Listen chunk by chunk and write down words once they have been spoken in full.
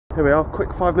Here we are, quick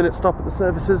 5-minute stop at the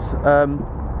services.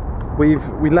 We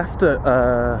left at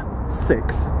 6.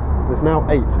 It's now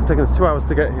 8. It's taken us 2 hours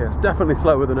to get here. It's definitely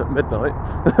slower than at midnight,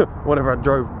 whenever I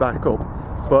drove back up.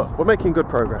 But we're making good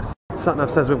progress.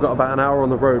 Satnav says we've got about an hour on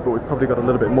the road, but we've probably got a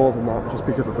little bit more than that, just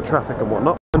because of the traffic and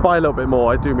whatnot. And by a little bit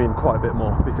more, I do mean quite a bit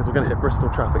more, because we're going to hit Bristol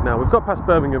traffic now. We've got past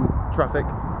Birmingham traffic,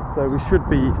 so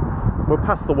we're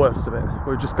past the worst of it.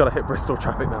 We've just got to hit Bristol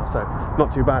traffic now, so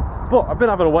not too bad. But I've been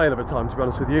having a whale of a time, to be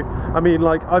honest with you. I mean,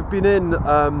 like, I've been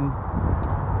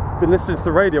listening to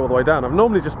the radio all the way down. I've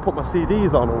normally just put my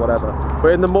CDs on or whatever, but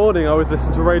in the morning I was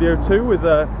listening to Radio 2 with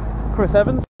Chris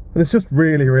Evans, and it's just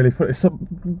really, really funny. It's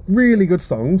some really good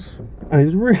songs, and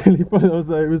it's really funny.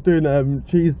 He was doing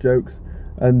cheese jokes,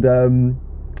 and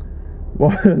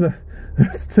one of the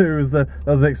two was there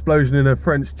was an explosion in a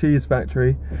French cheese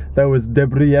factory. There was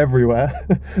debris everywhere,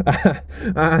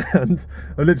 and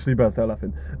I literally burst out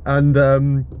laughing.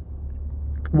 And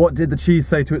what did the cheese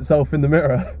say to itself in the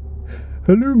mirror?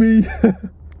 Hello me.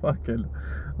 Fucking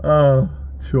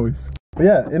choice. But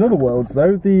yeah, in other worlds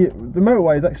though, the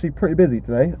motorway is actually pretty busy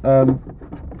today.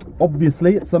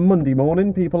 Obviously it's a Monday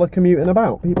morning, people are commuting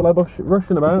about, people are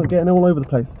rushing about, getting all over the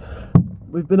place.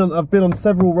 I've been on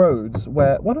several roads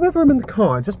where whenever I'm in the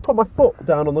car, I just put my foot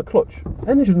down on the clutch,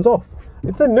 engine's off,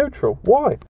 it's in neutral.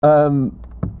 Why? But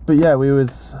yeah,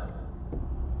 it's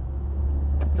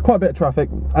quite a bit of traffic,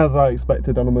 as I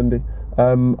expected on a Monday.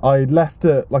 I left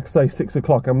at, like I say, 6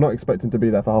 o'clock. I'm not expecting to be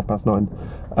there for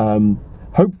 9:30.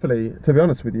 Hopefully, to be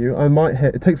honest with you, I might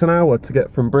hit. It takes an hour to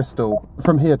get from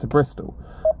here to Bristol.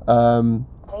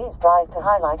 Please drive to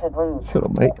highlighted route. Shut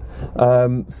up, mate.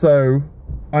 So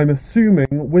I'm assuming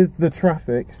with the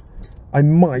traffic, I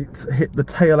might hit the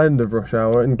tail end of rush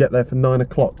hour and get there for 9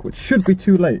 o'clock, which should be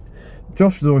too late.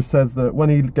 Josh always says that when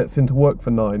he gets into work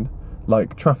for 9.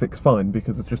 Like, traffic's fine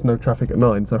because there's just no traffic at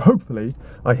 9, so hopefully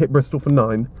I hit Bristol for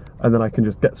 9 and then I can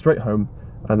just get straight home,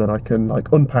 and then I can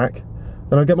like unpack,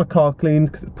 then I'll get my car cleaned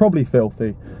because it's probably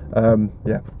filthy.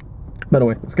 Yeah, but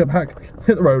anyway, let's get back, let's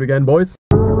hit the road again, boys.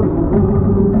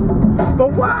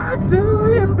 But why do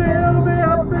you build me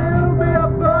a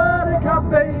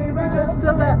buttercup, baby, just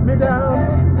to let me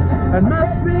down and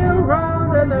mess me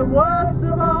around, and then worst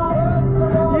of all,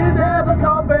 you never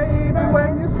call baby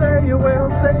when you say you will,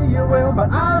 but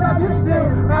I love you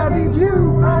still. I need you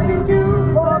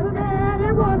more than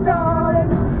anyone,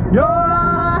 darling. You're all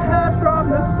I had from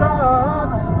the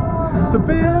start. So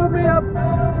build me up,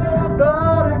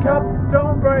 buttercup,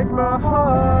 don't break my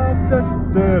heart.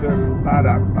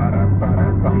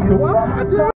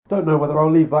 Don't know whether I'll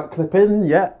leave that clip in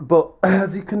yet, but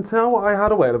as you can tell, I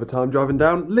had a whale of a time driving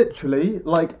down. Literally,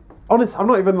 like, honest, I'm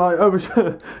not even like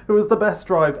oversure. It was the best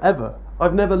drive ever.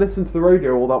 I've never listened to the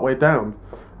radio all that way down,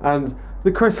 and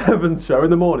the Chris Evans show in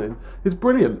the morning is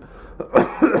brilliant.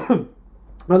 I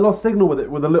lost signal with it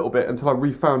a little bit until I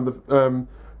refound the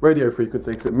radio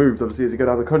frequency, because it moves obviously as you go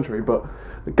down the country. But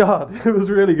God, it was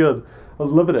really good. I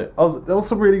was loving it. There was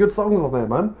some really good songs on there,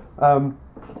 man.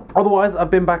 Otherwise,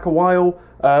 I've been back a while.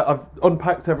 I've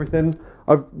unpacked everything.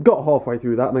 I've got halfway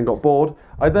through that and then got bored.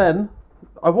 I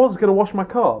was going to wash my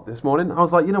car this morning. I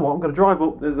was like, you know what, I'm going to drive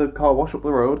up, there's a car wash up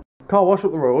the road,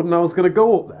 and I was going to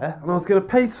go up there and I was going to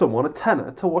pay someone a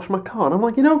tenner to wash my car. And I'm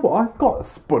like, you know what, I've got a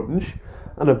sponge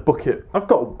and a bucket, I've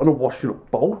got a washing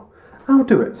up bowl, I'll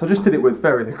do it. So I just did it with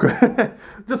Fairy Liquid,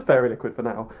 just Fairy Liquid for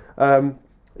now.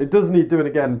 It does need doing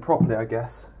again properly, I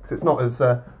guess, because it's not as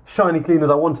shiny clean as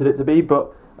I wanted it to be,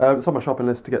 but it's on my shopping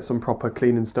list to get some proper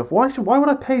cleaning stuff. Why would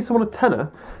I pay someone a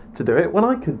tenner to do it when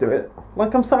I could do it?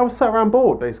 Like, I was sat around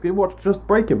bored, basically, watched just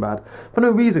Breaking Bad for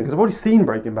no reason, because I've already seen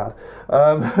Breaking Bad.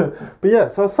 But yeah,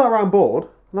 so I was sat around bored,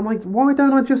 and I'm like, why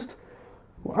don't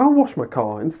I'll wash my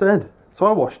car instead. So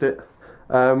I washed it.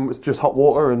 It's just hot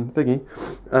water and thingy.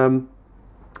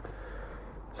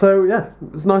 So yeah,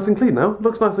 it's nice and clean now. It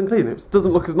looks nice and clean. It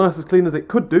doesn't look as nice as clean as it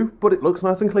could do, but it looks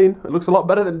nice and clean. It looks a lot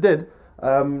better than it did.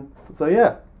 So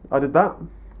yeah, I did that.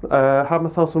 Had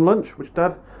myself some lunch, which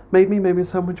Dad made me a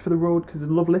sandwich for the road because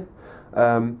it's lovely.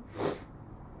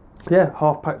 Yeah,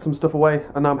 half packed some stuff away,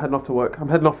 and now I'm heading off to work. I'm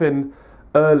heading off in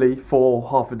early for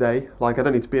half a day. Like, I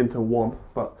don't need to be in till 1,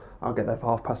 but I'll get there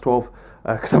for 12:30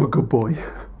 because I'm a good boy.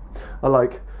 I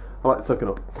like sucking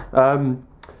up. But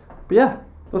yeah,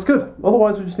 that's good.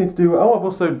 Otherwise, we just need to do. Oh, I've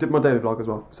also did my daily vlog as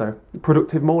well. So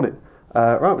productive morning.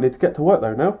 Right, we need to get to work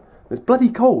though now. It's bloody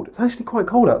cold. It's actually quite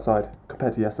cold outside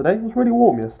compared to yesterday. It was really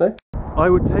warm yesterday. I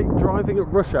would take driving at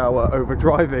rush hour over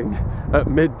driving at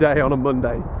midday on a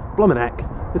Monday. Blummin' heck.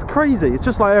 It's crazy. It's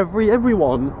just like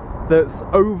everyone that's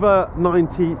over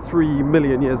 93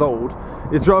 million years old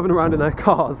is driving around in their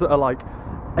cars that are like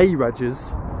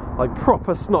A-regs like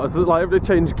proper snot. It's like if they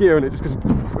change gear and it just goes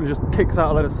and just kicks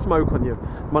out a load of smoke on you.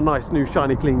 My nice new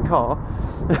shiny clean car.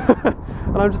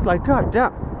 And I'm just like, god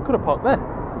damn, could have parked there.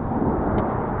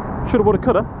 Shoulda, woulda,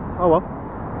 coulda. Oh well.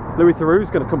 Louis Theroux's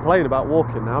going to complain about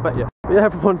walking now, I bet you. But yeah,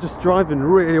 everyone's just driving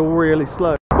really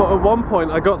slow. But at one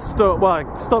point I got stuck, well, I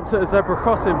stopped at a zebra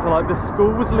crossing for like this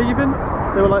school was leaving.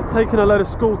 They were like taking a load of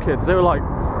school kids. They were like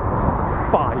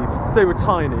 5. They were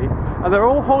tiny. And they're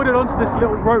all holding onto this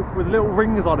little rope with little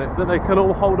rings on it that they can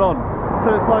all hold on.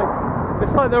 So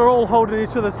it's like they're all holding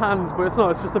each other's hands, but it's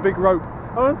not, it's just a big rope.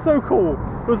 Oh, it's so cool.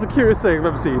 It was the cutest thing I've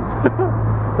ever seen.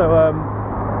 So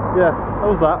yeah, that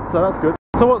was that, so that's good.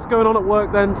 So what's going on at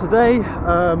work then today?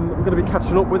 I'm going to be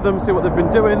catching up with them, see what they've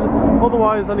been doing.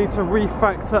 Otherwise I need to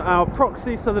refactor our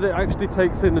proxy so that it actually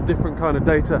takes in a different kind of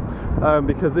data,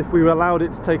 because if we allowed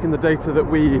it to take in the data that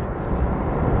we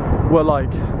were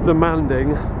like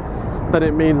demanding, then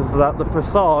it means that the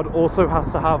facade also has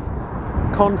to have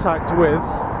contact with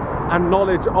and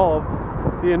knowledge of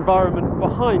the environment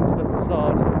behind the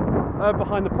facade,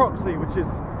 behind the proxy, which is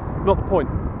not the point.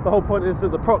 The whole point is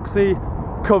that the proxy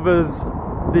covers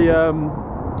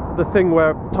the thing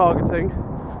we're targeting.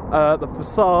 The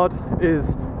facade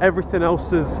is everything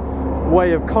else's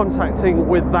way of contacting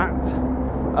with that.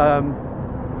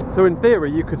 So in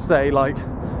theory you could say, like,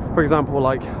 for example,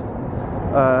 like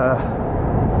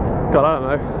God, I don't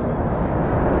know,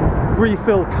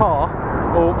 refill car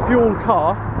or fuel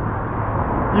car.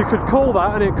 You could call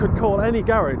that and it could call any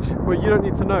garage, but you don't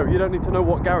need to know. You don't need to know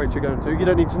what garage you're going to. You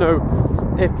don't need to know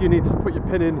if you need to put your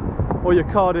pin in or your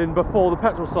card in before the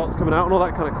petrol starts coming out and all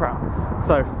that kind of crap.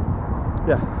 So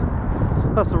yeah,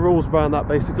 that's the rules around that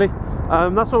basically.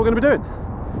 That's what we're going to be doing.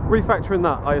 Refactoring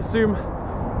that, I assume,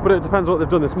 but it depends what they've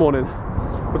done this morning.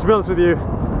 But to be honest with you,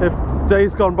 if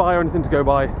days gone by or anything to go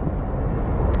by,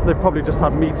 they've probably just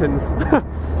had meetings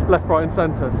left, right and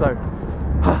centre, so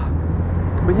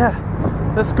but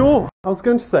yeah, let's go. I was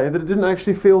going to say that it didn't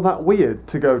actually feel that weird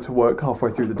to go to work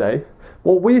halfway through the day.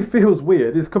 What feels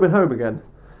weird is coming home again,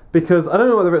 because I don't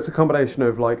know whether it's a combination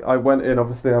of, like, I went in,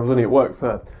 obviously I was only at work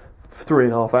for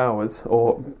 3.5 hours,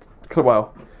 or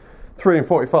well,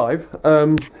 3:45,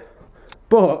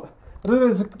 but I don't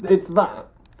know if it's that,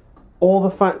 or the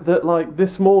fact that, like,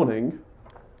 this morning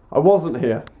I wasn't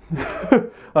here.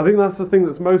 I think that's the thing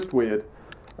that's most weird,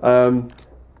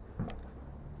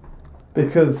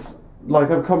 because,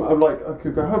 like, I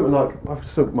could go home and, like, I've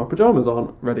still, my pyjamas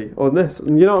aren't ready, or this,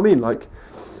 and you know what I mean, like,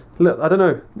 look, I don't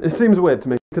know, it seems weird to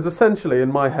me, because essentially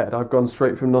in my head I've gone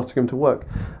straight from Nottingham to work.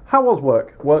 How was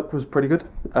work? Work was pretty good,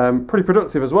 pretty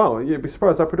productive as well. You'd be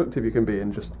surprised how productive you can be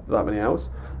in just that many hours.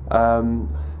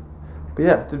 But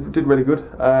yeah, did really good.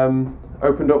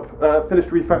 Opened up, finished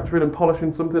refactoring and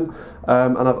polishing something,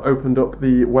 and I've opened up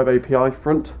the web API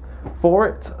front for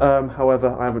it.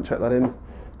 However, I haven't checked that in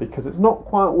because it's not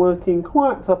quite working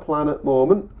quite to plan at the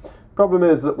moment. Problem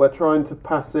is that we're trying to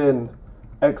pass in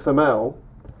XML,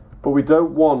 but we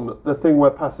don't want the thing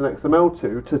we're passing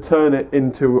XML to turn it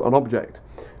into an object.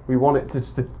 We want it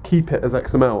to keep it as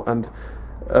XML, and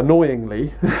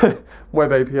annoyingly,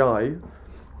 web API,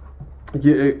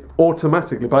 it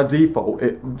automatically, by default,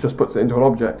 it just puts it into an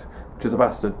object, which is a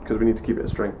bastard, because we need to keep it a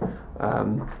string.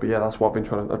 But yeah, that's what I've been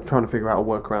trying to figure out a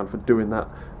workaround for doing that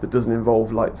doesn't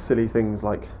involve, like, silly things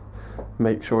like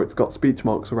make sure it's got speech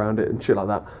marks around it and shit like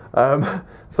that.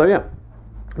 So yeah,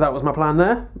 that was my plan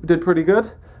there. We did pretty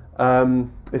good.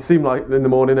 It seemed like in the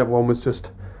morning everyone was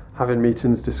just having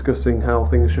meetings discussing how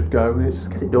things should go, and just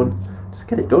get it done. Just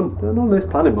get it done. Don't all this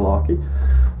planning malarkey.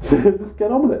 Just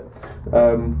get on with it.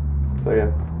 So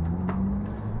yeah,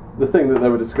 the thing that they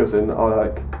were discussing,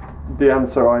 the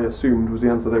answer I assumed was the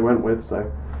answer they went with,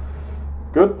 so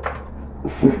good.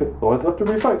 Otherwise I have to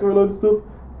refactor a load of stuff.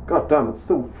 God damn, it's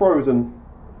still frozen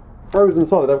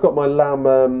solid. I've got my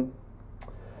lamb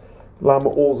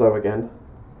orzo again,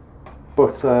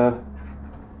 but I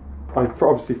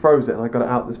obviously froze it and I got it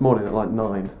out this morning at like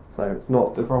 9, so it's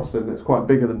not defrosted. It's quite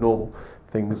bigger than normal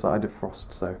things that I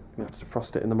defrost, so you have to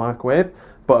defrost it in the microwave.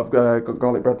 But I've got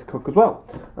garlic bread to cook as well.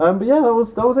 But yeah, that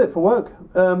was it for work.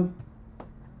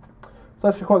 It's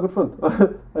actually quite good fun.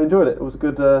 I enjoyed it. It was a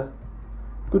good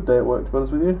day at work, to be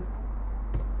honest with you.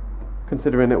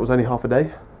 Considering it was only half a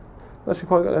day, actually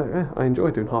quite good. Yeah, I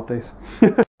enjoy doing half days.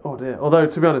 Oh dear. Although,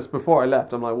 to be honest, before I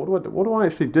left, I'm like, what do I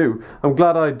actually do? I'm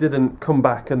glad I didn't come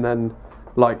back and then,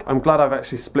 like, I'm glad I've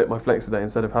actually split my flex today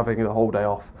instead of having the whole day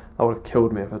off. That would have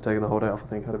killed me if I'd taken the whole day off. I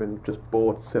think I'd have been just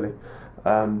bored, silly.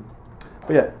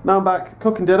 But yeah, now I'm back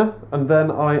cooking dinner, and then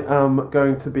I am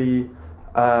going to be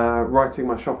writing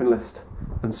my shopping list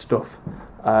and stuff.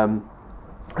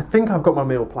 I think I've got my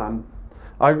meal plan.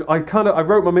 I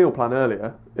wrote my meal plan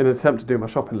earlier in an attempt to do my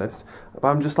shopping list, but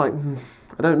I'm just like,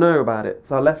 I don't know about it.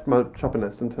 So I left my shopping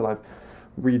list until I've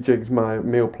rejigged my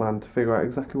meal plan to figure out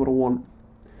exactly what I want.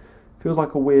 Feels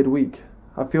like a weird week.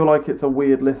 I feel like it's a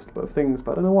weird list of things,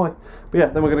 but I don't know why. But yeah,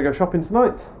 then we're going to go shopping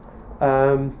tonight.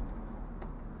 That's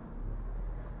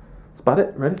about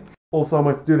it, really. Also, on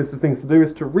my to-do list of things to do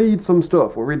is to read some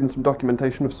stuff. We're reading some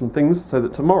documentation of some things, so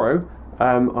that tomorrow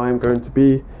I'm going to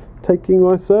be taking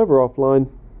my server offline.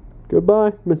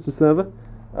 Goodbye, Mr. Server.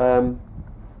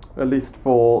 At least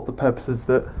for the purposes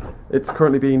that it's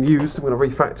currently being used. I'm going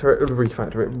to refactor it,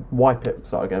 wipe it,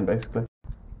 start again, basically.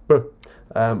 But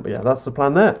yeah, that's the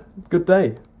plan there. Good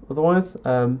day. Otherwise,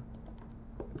 I'm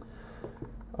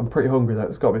pretty hungry though,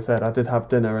 it's got to be said. I did have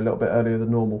dinner a little bit earlier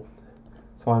than normal,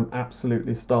 so I'm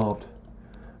absolutely starved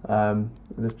at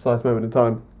this precise moment in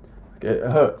time. It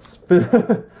hurts.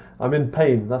 I'm in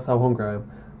pain, that's how hungry I am.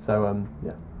 So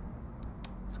yeah,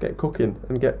 let's get cooking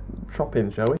and get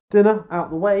shopping, shall we? Dinner out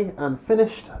the way and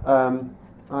finished. I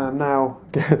am now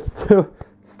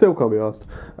still can't be asked.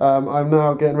 I'm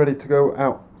now getting ready to go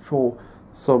out for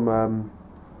some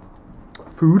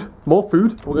food, more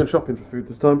food. We're going shopping for food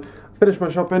this time. Finished my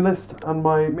shopping list and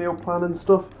my meal plan and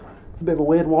stuff. It's a bit of a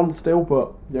weird one still,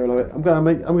 but YOLO it. I'm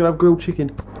gonna have grilled chicken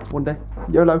one day.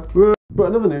 YOLO. But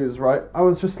another news, right? I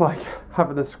was just like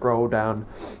having a scroll down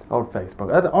on Facebook.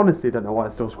 I honestly don't know why I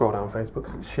still scroll down Facebook,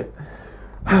 because it's shit.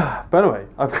 But anyway,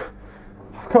 I've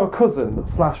got a cousin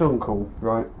 / uncle,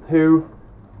 right? Who?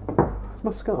 Where's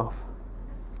my scarf?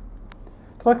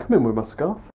 Did I come in with my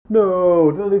scarf?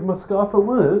 No, did I leave my scarf at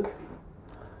work?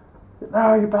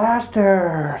 No, you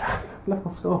bastard! I left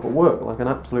my scarf at work like an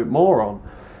absolute moron.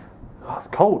 Oh, it's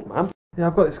cold, man. Yeah,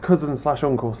 I've got this cousin /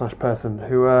 uncle / person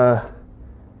who,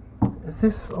 is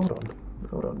this, hold on,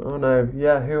 oh no,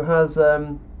 yeah, who has,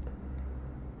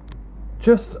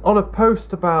 just on a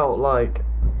post about, like,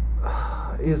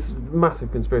 he's a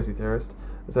massive conspiracy theorist,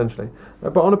 essentially,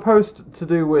 but on a post to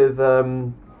do with,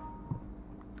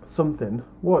 something,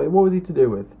 what was he to do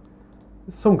with?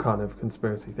 Some kind of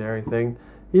conspiracy theory thing.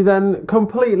 He then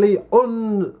completely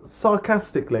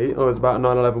unsarcastically, oh, it was about a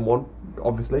 9/11 one,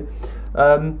 obviously,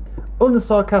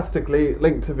 unsarcastically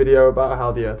linked a video about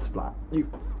how the Earth's flat. You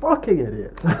fucking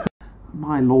idiot.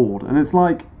 My lord. And it's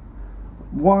like,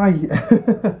 why?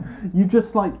 You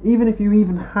just like, even if you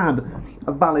even had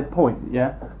a valid point,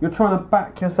 yeah, you're trying to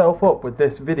back yourself up with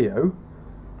this video.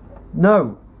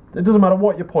 No. It doesn't matter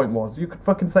what your point was. You could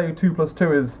fucking say 2 +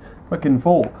 2 is fucking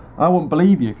 4. I wouldn't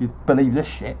believe you if you believe this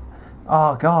shit.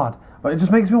 Oh god. But it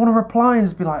just makes me want to reply and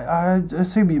just be like, I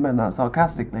assume you meant that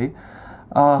sarcastically.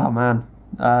 Oh man.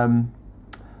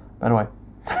 Anyway.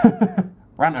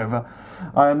 Ran over.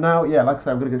 I am now, yeah, like I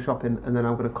said, I'm going to go shopping and then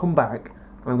I'm going to come back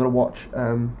and I'm going to watch,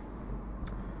 I'm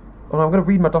going to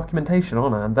read my documentation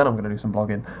on it and then I'm going to do some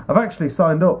blogging. I've actually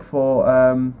signed up for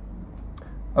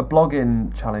a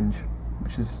blogging challenge,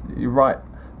 which is you write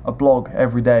a blog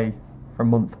every day for a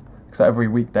month, so every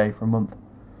weekday for a month,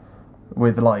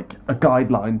 with like a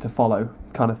guideline to follow,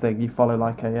 kind of thing. You follow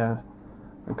like a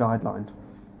guideline.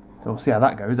 So we'll see how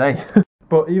that goes, eh?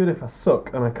 But even if I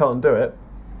suck and I can't do it,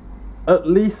 at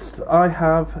least I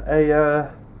have a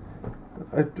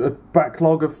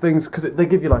backlog of things, because they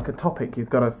give you like a topic you've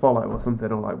got to follow or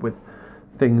something, or like with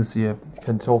things you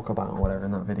can talk about or whatever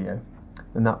in that video,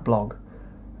 in that blog.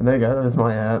 And there you go, there's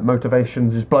my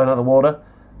motivations just blown out of the water.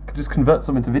 I could just convert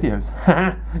some into videos.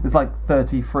 It's like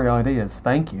 33 ideas,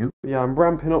 thank you. Yeah, I'm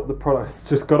ramping up the products.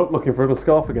 Just got up looking for a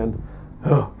scarf again.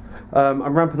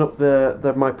 I'm ramping up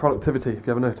my productivity, if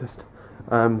you haven't noticed.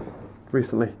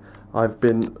 Recently I've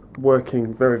been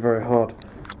working very, very hard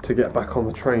to get back on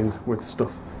the train with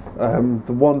stuff.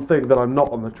 The one thing that I'm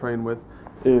not on the train with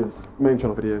is main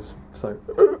channel videos. So,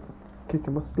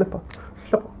 kicking my slipper.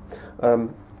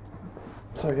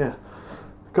 So yeah,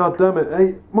 god damn it,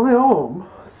 hey, my arm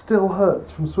still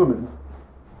hurts from swimming.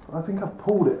 I think I've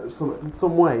pulled it in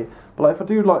some way, but like, if I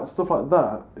do like stuff like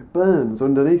that, it burns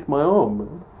underneath my arm,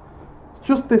 man. It's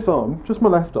just this arm, just my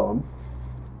left arm.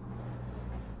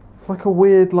 It's like a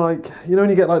weird, like, you know when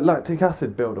you get like lactic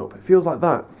acid build up, it feels like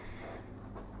that.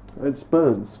 It just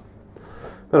burns.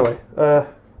 Anyway,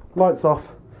 lights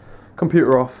off,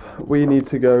 computer off. We need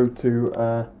to go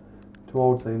to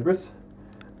Old Sainsbury's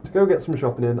to go get some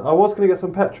shopping in. I was going to get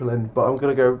some petrol in, but I'm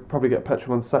going to go probably get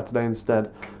petrol on Saturday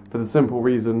instead, for the simple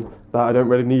reason that I don't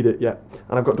really need it yet,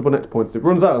 and I've got double next points. It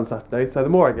runs out on Saturday, so the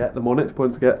more I get, the more next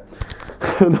points I get.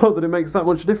 Not that it makes that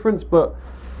much difference, but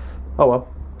oh well.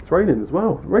 It's raining as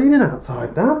well. Raining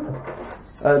outside, damn.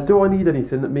 Do I need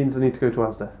anything that means I need to go to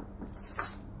Asda?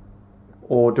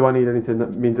 Or do I need anything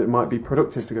that means it might be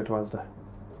productive to go to Asda?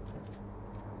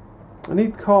 I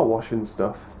need car washing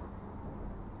stuff.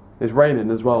 It's raining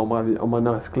as well on my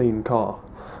nice clean car.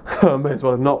 I may as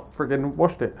well have not friggin'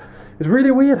 washed it. It's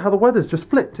really weird how the weather's just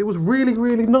flipped. It was really,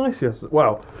 really nice yesterday.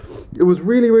 Well, it was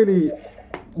really, really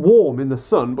warm in the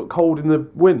sun, but cold in the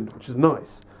wind, which is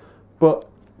nice. But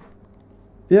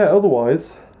yeah,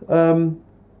 otherwise, I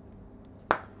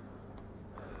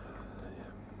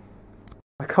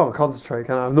can't concentrate,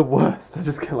 can I? I'm the worst. I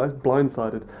just get like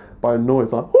blindsided by a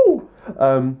noise, like whoo.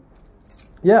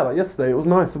 Yeah, like yesterday it was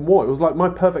nice and warm. It was like my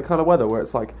perfect kind of weather where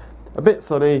it's like a bit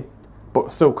sunny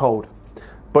but still cold.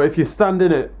 But if you stand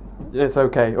in it, it's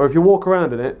okay. Or if you walk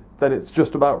around in it, then it's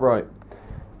just about right.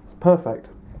 Perfect.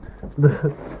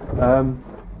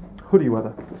 Hoodie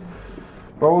weather.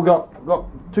 Well, we've got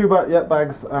two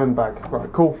bags and bag.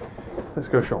 Right, cool. Let's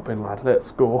go shopping, lad.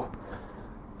 Let's go.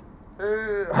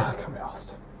 I can't be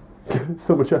arsed.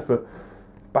 So much effort.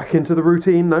 Back into the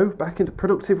routine, no? Back into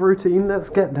productive routine. Let's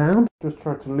get down. Just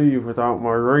tried to leave without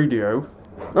my radio.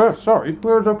 Oh, sorry.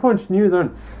 Where was I pointing you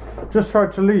then? Just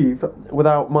tried to leave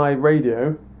without my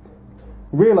radio.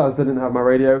 Realised I didn't have my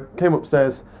radio. Came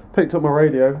upstairs, picked up my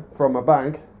radio from my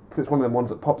bag, because it's one of them ones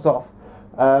that pops off.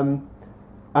 And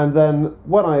then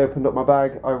when I opened up my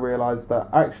bag, I realised that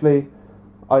actually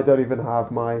I don't even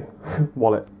have my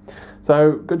wallet.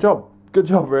 So, good job. Good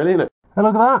job, really, innit? Hey,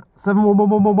 look at that.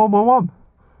 711111.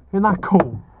 Isn't that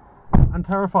cool? And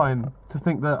terrifying to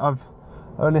think that I've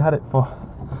only had it for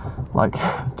like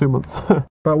 2 months.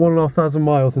 About 1,500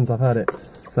 miles since I've had it.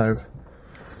 So,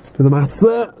 do the maths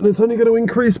there. And it's only going to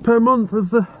increase per month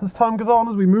as time goes on,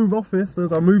 as we move office,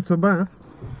 as I move to Bath.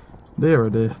 Dear oh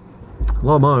dear. A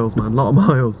lot of miles, man. A lot of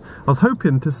miles. I was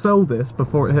hoping to sell this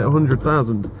before it hit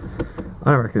 100,000.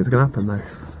 I reckon it's going to happen though.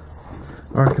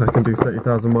 I reckon I can do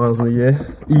 30,000 miles in a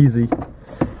year. Easy.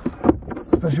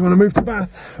 Especially when I move to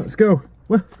Bath. Let's go.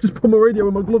 Well, just put my radio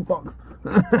in my glove box.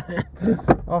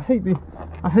 I hate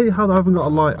how I haven't got a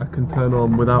light I can turn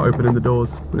on without opening the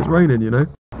doors. But it's raining, you know.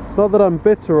 Not that I'm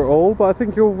bitter at all, but I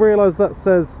think you'll realise that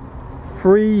says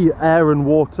free air and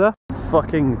water.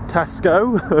 Fucking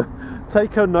Tesco.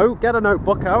 Take a note, get a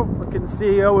notebook out. Fucking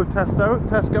CEO of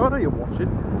Tesco, I know you're watching.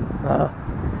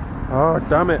 Oh,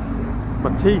 damn it.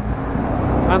 My teeth.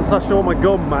 And slash all my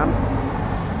gum, man.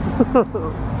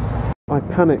 I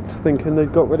panicked thinking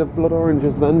they'd got rid of blood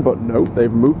oranges then, but no,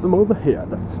 they've moved them over here.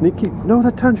 That's sneaky. No,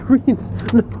 they're tangerines.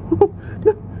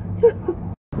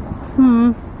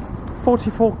 No.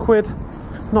 44 quid.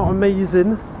 Not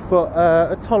amazing, but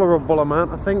a tolerable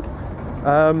amount, I think.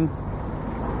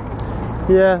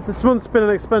 Yeah, this month's been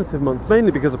an expensive month,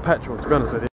 mainly because of petrol, to be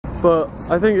honest with you. But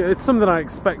I think it's something I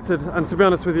expected, and to be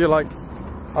honest with you, like,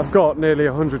 I've got nearly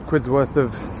 100 quid's worth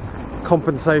of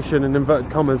compensation in inverted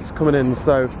commas coming in,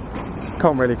 so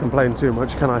can't really complain too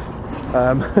much, can I?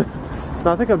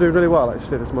 No, I think I'm doing really well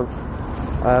actually this month.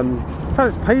 In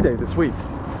fact, it's payday this week.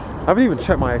 I haven't even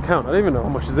checked my account. I don't even know how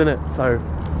much is in it, so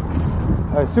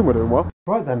I assume we're doing well.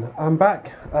 Right then, I'm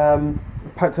back.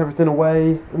 Packed everything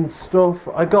away and stuff.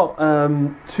 I got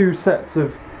 2 sets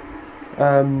of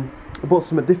I bought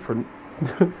something different.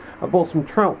 I bought some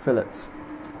trout fillets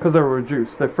because they were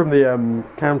reduced. They're from the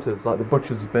counters, like the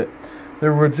butcher's bit. They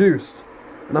were reduced,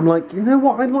 and I'm like, you know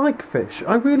what? I like fish.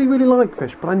 I really, really like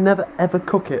fish, but I never ever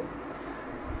cook it.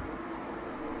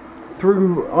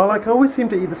 I always seem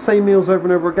to eat the same meals over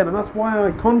and over again, and that's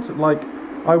why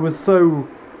I was so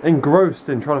engrossed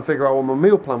in trying to figure out what my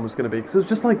meal plan was going to be, because it was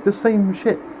just like the same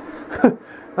shit.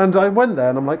 And I went there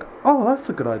and I'm like, oh, that's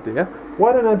a good idea.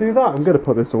 Why don't I do that? I'm going to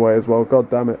put this away as well, god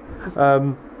damn it.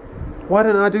 Why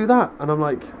don't I do that? And I'm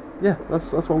like, yeah,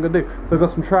 that's what I'm going to do. So I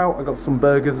got some trout, I got some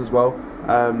burgers as well,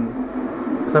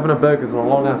 because I haven't had burgers in a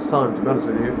long ass time, to be honest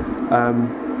with you.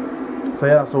 So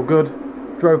yeah, that's all good.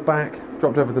 Drove back,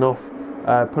 dropped everything off,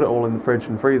 put it all in the fridge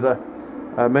and freezer,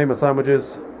 made my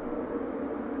sandwiches,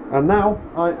 and now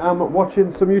I am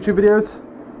watching some YouTube videos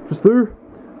just through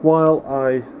while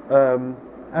I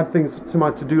add things to my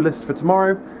to-do list for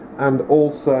tomorrow, and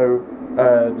also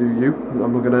do you.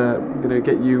 I'm gonna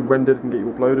get you rendered and get you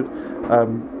uploaded.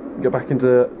 Get back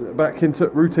into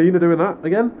routine of doing that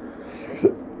again.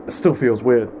 It still feels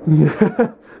weird.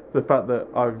 The fact that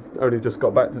I've only just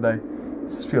got back today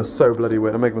feels so bloody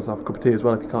weird. I'm making myself a cup of tea as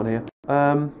well if you can't hear.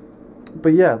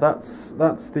 But yeah, that's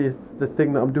the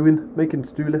thing that I'm doing, making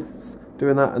to-do lists,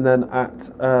 doing that, and then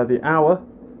at the hour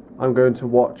I'm going to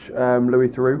watch Louis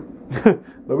Theroux,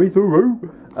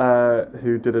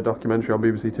 who did a documentary on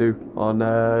BBC Two on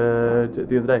the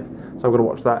other day. So I'm going to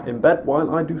watch that in bed while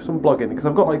I do some blogging, because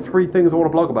I've got like 3 things I want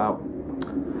to blog about.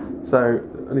 So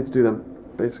I need to do them,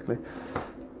 basically.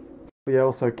 But yeah,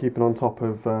 also keeping on top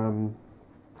of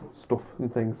stuff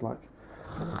and things like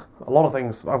a lot of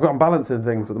things. I'm balancing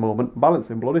things at the moment,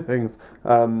 balancing bloody things.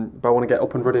 But I want to get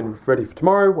up and running, ready for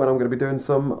tomorrow when I'm going to be doing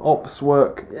some ops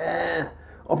work. Yeah,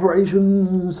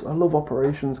 operations. I love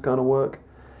operations kind of work.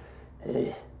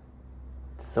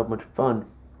 So much fun.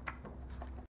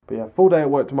 But yeah, full day at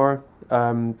work tomorrow.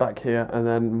 Back here, and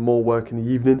then more work in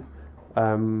the evening.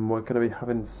 We're going to be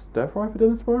having stir fry for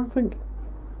dinner tomorrow, I think,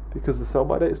 because the sell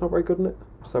by date is not very good in it.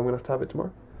 So I'm going to have it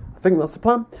tomorrow. I think that's the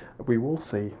plan. We will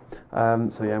see.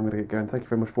 So yeah, I'm going to get going. Thank you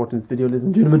very much for watching this video, ladies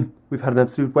and gentlemen. We've had an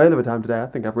absolute whale of a time today. I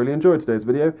think I've really enjoyed today's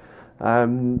video.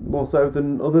 More so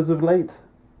than others of late.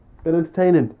 Been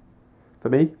entertaining. For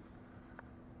me.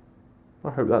 I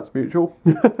hope that's mutual.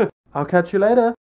 I'll catch you later.